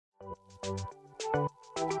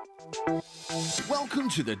Welcome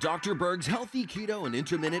to the Dr. Berg's Healthy Keto and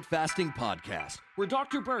Intermittent Fasting Podcast, where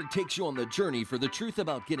Dr. Berg takes you on the journey for the truth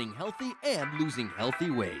about getting healthy and losing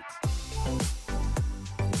healthy weight.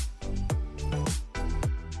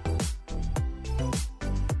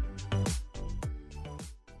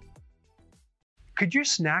 Could your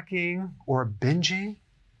snacking or binging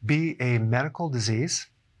be a medical disease?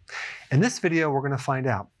 In this video, we're going to find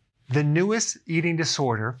out. The newest eating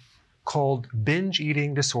disorder, called binge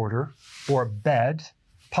eating disorder, or BED,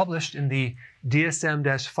 published in the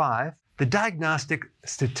DSM-5, the Diagnostic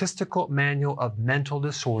Statistical Manual of Mental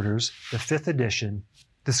Disorders, the 5th edition,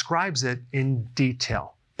 describes it in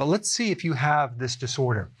detail. But let's see if you have this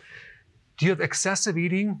disorder. Do you have excessive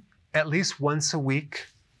eating at least once a week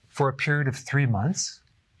for a period of 3 months?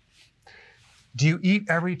 Do you eat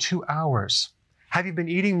every 2 hours? Have you been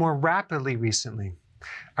eating more rapidly recently?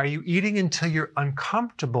 Are you eating until you're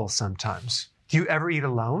uncomfortable sometimes? Do you ever eat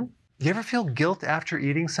alone? Do you ever feel guilt after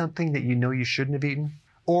eating something that you know you shouldn't have eaten?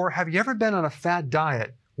 Or have you ever been on a fad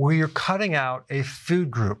diet where you're cutting out a food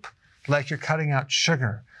group, like you're cutting out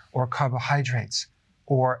sugar or carbohydrates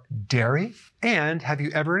or dairy? And have you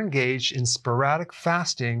ever engaged in sporadic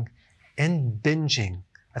fasting and binging?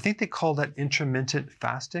 I think they call that intermittent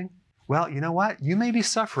fasting. Well, you know what? You may be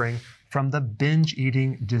suffering from the binge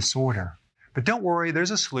eating disorder. But don't worry,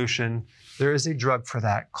 there's a solution. There is a drug for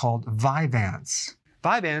that called Vyvanse.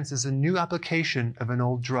 Vyvanse is a new application of an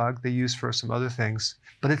old drug they use for some other things,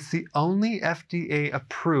 but it's the only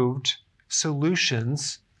FDA-approved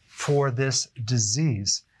solutions for this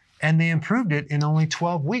disease. And they improved it in only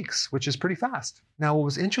 12 weeks, which is pretty fast. Now, what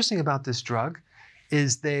was interesting about this drug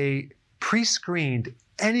is they pre-screened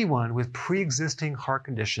anyone with pre-existing heart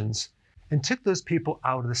conditions and took those people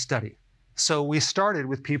out of the study. So we started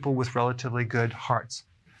with people with relatively good hearts.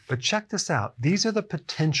 But check this out. These are the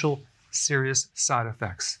potential serious side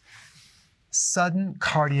effects: sudden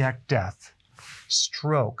cardiac death,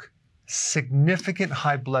 stroke, significant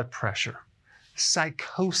high blood pressure,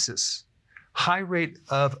 psychosis, high rate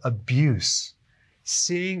of abuse,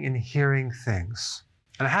 seeing and hearing things.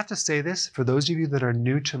 And I have to say this, for those of you that are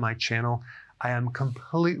new to my channel, I am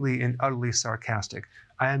completely and utterly sarcastic.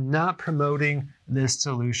 I am not promoting this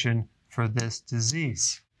solution for this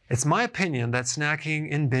disease. It's my opinion that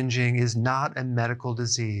snacking and binging is not a medical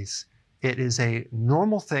disease. It is a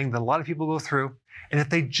normal thing that a lot of people go through. And if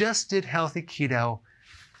they just did healthy keto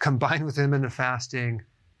combined with intermittent fasting,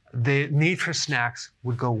 the need for snacks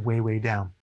would go way, way down.